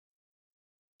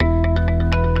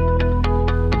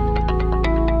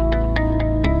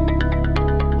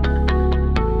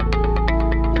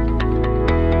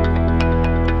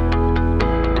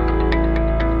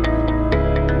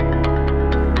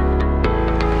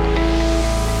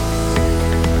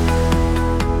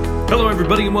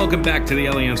everybody, and welcome back to the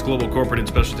Allianz Global Corporate and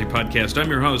Specialty Podcast. I'm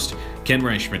your host, Ken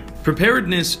Reichman.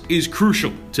 Preparedness is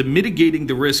crucial to mitigating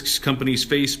the risks companies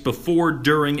face before,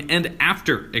 during, and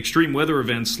after extreme weather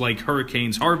events like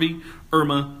Hurricanes Harvey,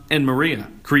 Irma, and Maria.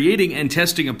 Creating and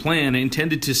testing a plan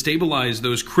intended to stabilize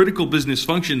those critical business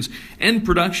functions and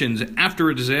productions after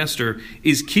a disaster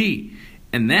is key,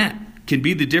 and that can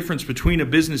be the difference between a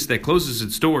business that closes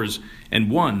its doors and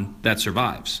one that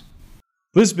survives.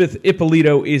 Elizabeth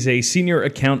Ippolito is a senior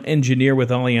account engineer with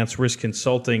Allianz Risk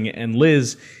Consulting. And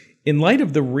Liz, in light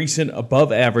of the recent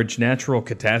above-average natural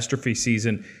catastrophe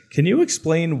season, can you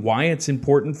explain why it's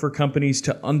important for companies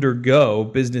to undergo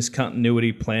business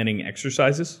continuity planning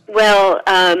exercises? Well,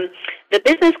 the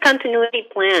business continuity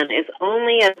plan is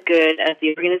only as good as the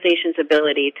organization's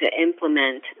ability to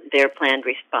implement their planned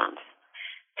response.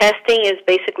 Testing is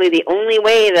basically the only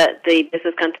way that the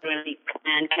business continuity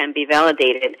plan can be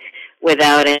validated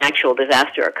without an actual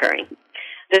disaster occurring.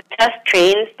 The test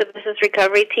trains the business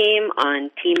recovery team on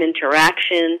team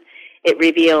interaction. It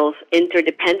reveals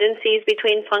interdependencies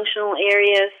between functional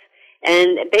areas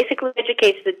and basically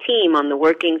educates the team on the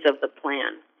workings of the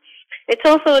plan. It's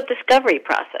also a discovery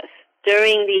process.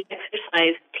 During the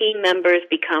exercise, team members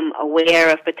become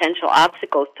aware of potential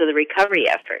obstacles to the recovery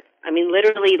effort. I mean,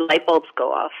 literally light bulbs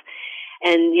go off.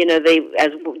 And,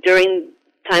 during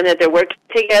time that they're working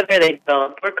together, they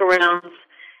develop workarounds,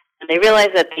 and they realize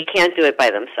that they can't do it by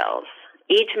themselves.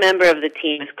 Each member of the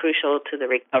team is crucial to the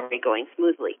recovery going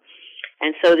smoothly.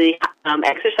 And so the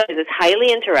exercise is highly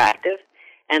interactive,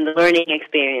 and the learning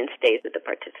experience stays with the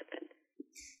participant.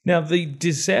 Now, the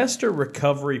Disaster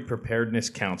Recovery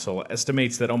Preparedness Council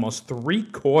estimates that almost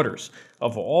 3/4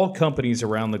 of all companies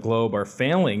around the globe are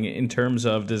failing in terms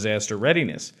of disaster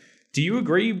readiness. Do you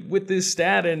agree with this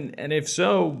stat? And if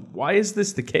so, why is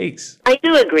this the case? I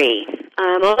do agree.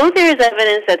 Although there is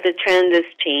evidence that the trend is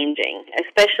changing,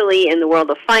 especially in the world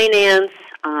of finance,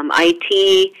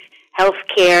 IT,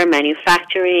 healthcare,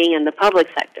 manufacturing, and the public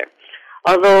sector.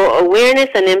 Although awareness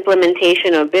and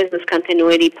implementation of business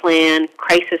continuity plan,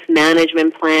 crisis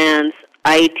management plans,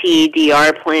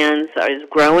 ITDR plans is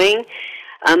growing,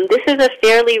 this is a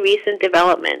fairly recent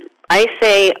development. I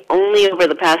say only over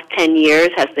the past 10 years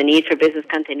has the need for business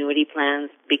continuity plans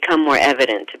become more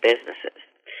evident to businesses.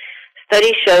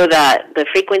 Studies show that the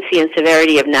frequency and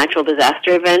severity of natural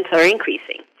disaster events are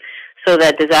increasing, so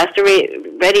that disaster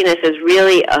readiness is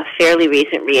really a fairly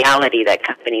recent reality that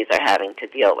companies are having to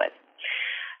deal with.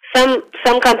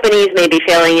 Some companies may be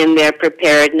failing in their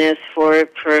preparedness for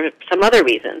some other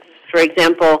reasons. For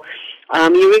example,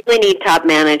 you really need top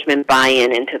management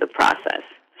buy-in into the process.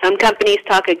 Some companies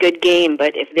talk a good game,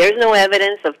 but if there's no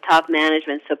evidence of top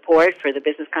management support for the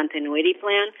business continuity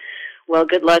plan, well,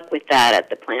 good luck with that at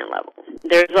the plant level.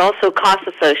 There's also costs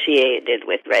associated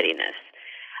with readiness.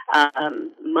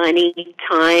 Money,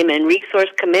 time, and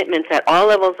resource commitments at all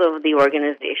levels of the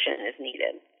organization is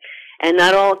needed. And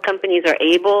not all companies are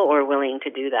able or willing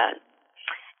to do that.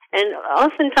 And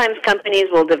oftentimes companies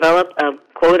will develop a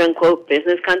quote-unquote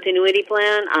business continuity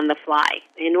plan on the fly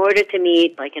in order to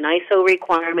meet like an ISO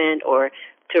requirement or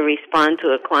to respond to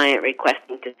a client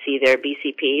requesting to see their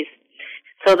BCPs.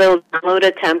 So they'll download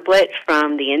a template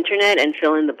from the internet and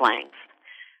fill in the blanks.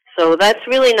 So that's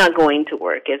really not going to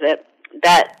work, is it?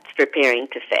 That's preparing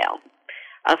to fail.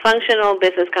 A functional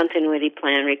business continuity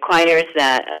plan requires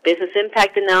that a business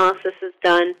impact analysis is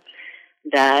done,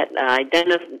 that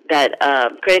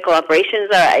critical operations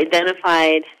are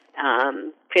identified,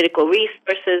 critical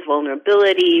resources,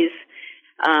 vulnerabilities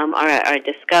are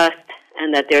discussed,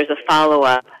 and that there's a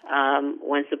follow-up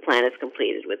once the plan is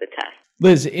completed with the test.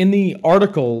 Liz, in the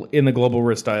article in the Global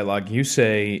Risk Dialogue, you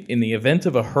say, in the event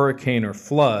of a hurricane or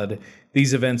flood,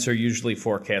 these events are usually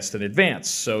forecast in advance,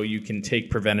 so you can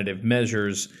take preventative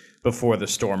measures before the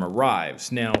storm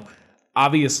arrives. Now,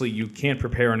 obviously, you can't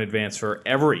prepare in advance for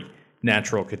every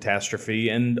natural catastrophe,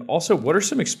 and also, what are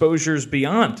some exposures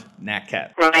beyond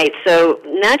NatCat? Right, so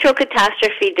natural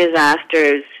catastrophe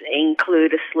disasters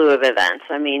include a slew of events.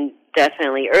 I mean,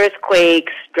 definitely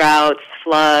earthquakes, droughts,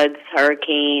 floods,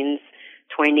 hurricanes,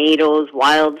 tornadoes,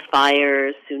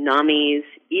 wildfires, tsunamis,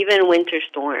 even winter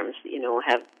storms,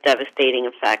 have devastating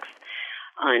effects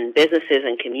on businesses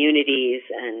and communities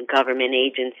and government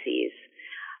agencies,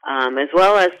 as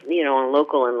well as, on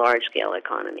local and large-scale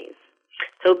economies.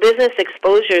 So business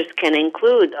exposures can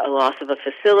include a loss of a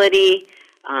facility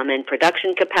and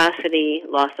production capacity,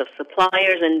 loss of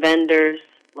suppliers and vendors,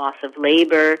 loss of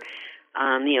labor.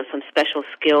 Some special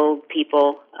skilled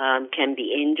people can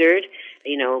be injured.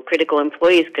 Critical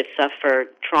employees could suffer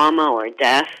trauma or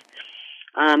death.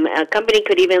 A company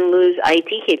could even lose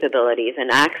IT capabilities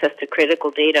and access to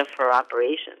critical data for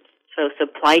operations. So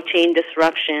supply chain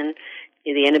disruption,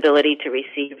 the inability to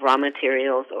receive raw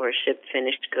materials or ship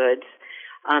finished goods.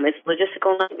 It's a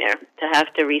logistical nightmare to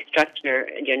have to restructure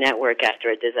your network after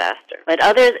a disaster. But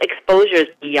other exposures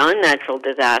beyond natural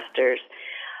disasters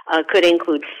could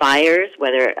include fires,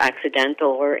 whether accidental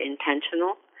or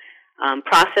intentional,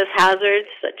 process hazards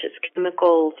such as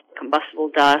chemicals, combustible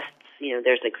dusts.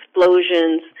 There's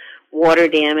explosions, water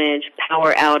damage,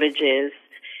 power outages,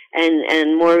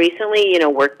 and more recently,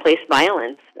 workplace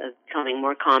violence is becoming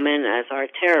more common, as are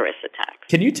terrorist attacks.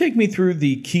 Can you take me through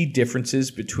the key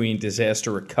differences between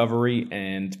disaster recovery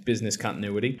and business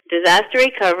continuity? Disaster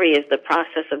recovery is the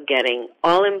process of getting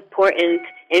all important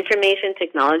information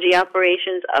technology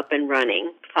operations up and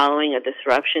running following a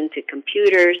disruption to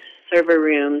computers, server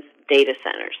rooms, data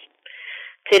centers.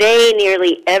 Today,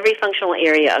 nearly every functional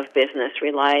area of business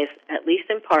relies, at least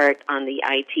in part, on the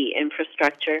IT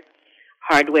infrastructure,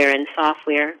 hardware and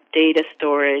software, data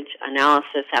storage,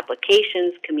 analysis,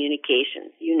 applications,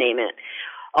 communications, you name it.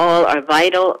 All are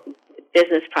vital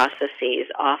business processes,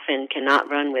 often cannot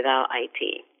run without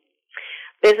IT.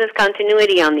 Business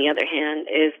continuity, on the other hand,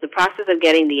 is the process of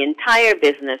getting the entire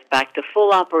business back to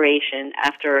full operation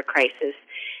after a crisis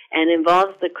and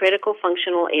involves the critical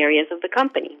functional areas of the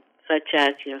company, such as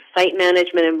site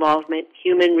management involvement,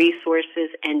 human resources,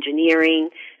 engineering,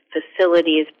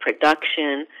 facilities,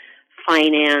 production,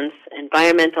 finance,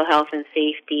 environmental health and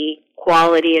safety,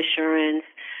 quality assurance,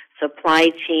 supply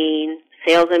chain,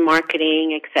 sales and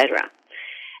marketing, etc.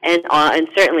 And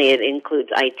certainly it includes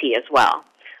IT as well.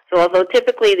 So although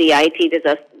typically the IT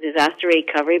disaster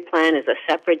recovery plan is a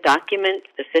separate document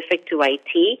specific to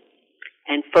IT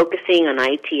and focusing on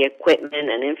IT equipment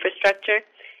and infrastructure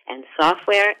and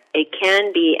software, it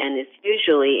can be and is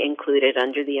usually included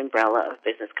under the umbrella of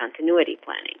business continuity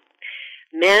planning.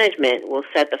 Management will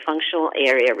set the functional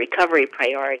area recovery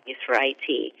priorities for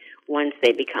IT once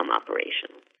they become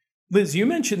operational. Liz, you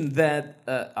mentioned that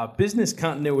a business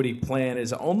continuity plan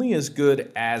is only as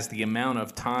good as the amount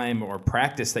of time or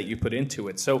practice that you put into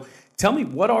it. So tell me,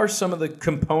 what are some of the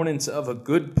components of a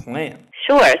good plan?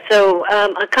 Sure. So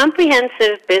a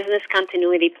comprehensive business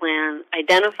continuity plan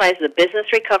identifies the business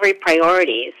recovery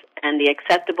priorities and the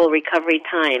acceptable recovery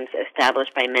times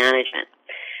established by management.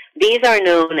 These are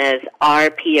known as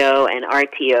RPO and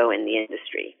RTO in the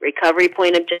industry, recovery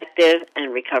point objective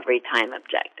and recovery time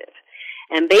objective.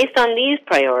 And based on these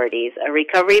priorities, a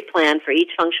recovery plan for each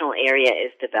functional area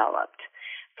is developed.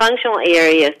 Functional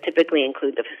areas typically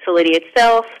include the facility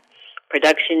itself,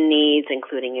 production needs,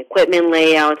 including equipment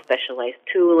layout, specialized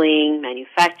tooling,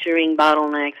 manufacturing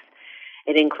bottlenecks.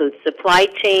 It includes supply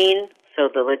chain, so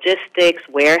the logistics,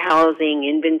 warehousing,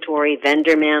 inventory,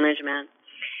 vendor management.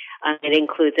 It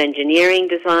includes engineering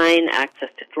design, access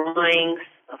to drawings,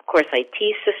 of course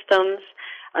IT systems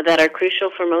that are crucial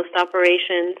for most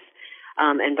operations,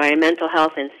 environmental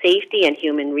health and safety and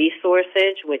human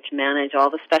resources, which manage all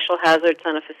the special hazards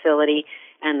on a facility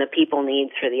and the people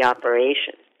needs for the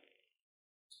operation.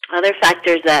 Other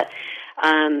factors that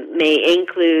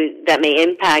may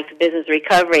impact business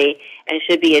recovery and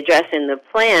should be addressed in the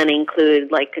plan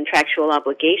include like contractual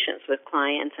obligations with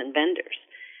clients and vendors,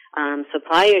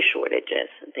 supplier shortages,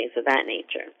 and things of that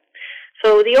nature.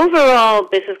 So the overall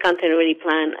business continuity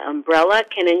plan umbrella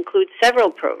can include several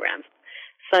programs,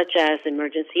 such as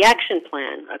Emergency Action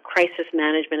Plan, a Crisis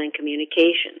Management and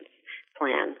Communications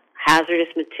Plan,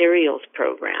 Hazardous Materials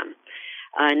Program,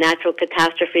 a Natural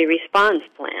Catastrophe Response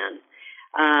Plan,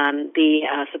 the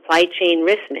Supply Chain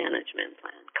Risk Management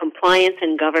Plan, Compliance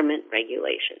and Government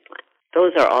Regulation Plan.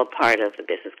 Those are all part of the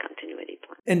business continuity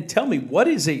plan. And tell me, what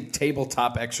is a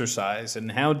tabletop exercise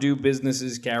and how do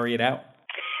businesses carry it out?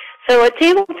 So a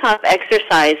tabletop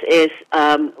exercise is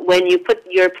when you put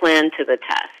your plan to the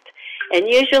test. And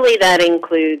usually that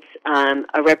includes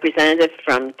a representative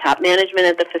from top management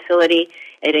at the facility.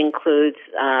 It includes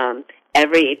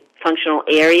every functional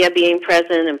area being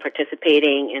present and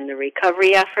participating in the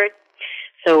recovery effort.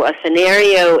 So a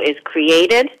scenario is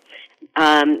created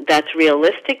that's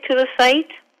realistic to the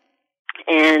site.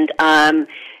 And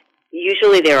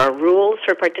usually there are rules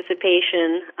for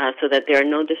participation so that there are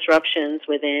no disruptions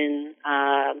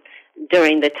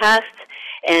during the test.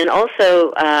 And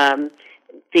also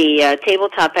the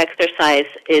tabletop exercise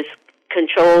is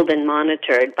controlled and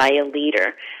monitored by a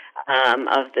leader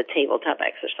of the tabletop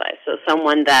exercise. So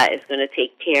someone that is going to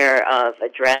take care of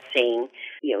addressing,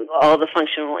 all the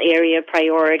functional area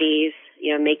priorities,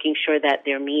 making sure that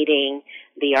they're meeting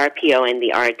the RPO and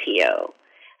the RTO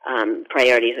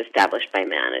priorities established by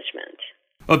management.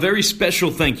 A very special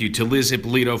thank you to Liz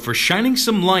Ippolito for shining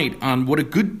some light on what a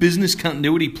good business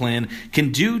continuity plan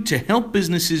can do to help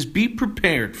businesses be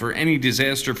prepared for any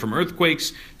disaster, from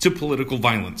earthquakes to political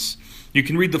violence. You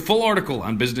can read the full article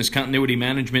on business continuity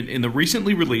management in the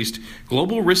recently released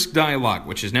Global Risk Dialogue,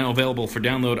 which is now available for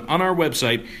download on our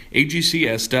website,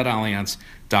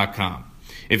 agcs.allianz.com.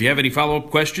 If you have any follow-up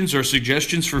questions or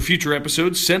suggestions for future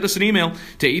episodes, send us an email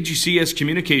to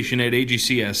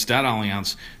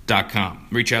agcscommunication@agcs.allianz.com.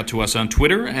 Reach out to us on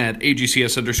Twitter at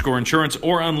AGCS_insurance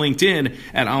or on LinkedIn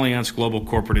at Allianz Global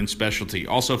Corporate and Specialty.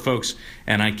 Also, folks,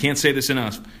 and I can't say this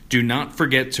enough, do not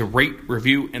forget to rate,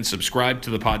 review, and subscribe to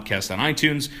the podcast on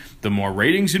iTunes. The more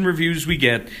ratings and reviews we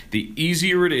get, the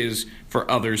easier it is for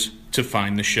others to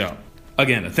find the show.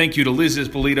 Again, a thank you to Liz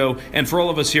Ippolito, and for all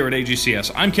of us here at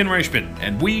AGCS, I'm Ken Reichman,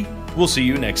 and we will see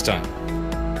you next time.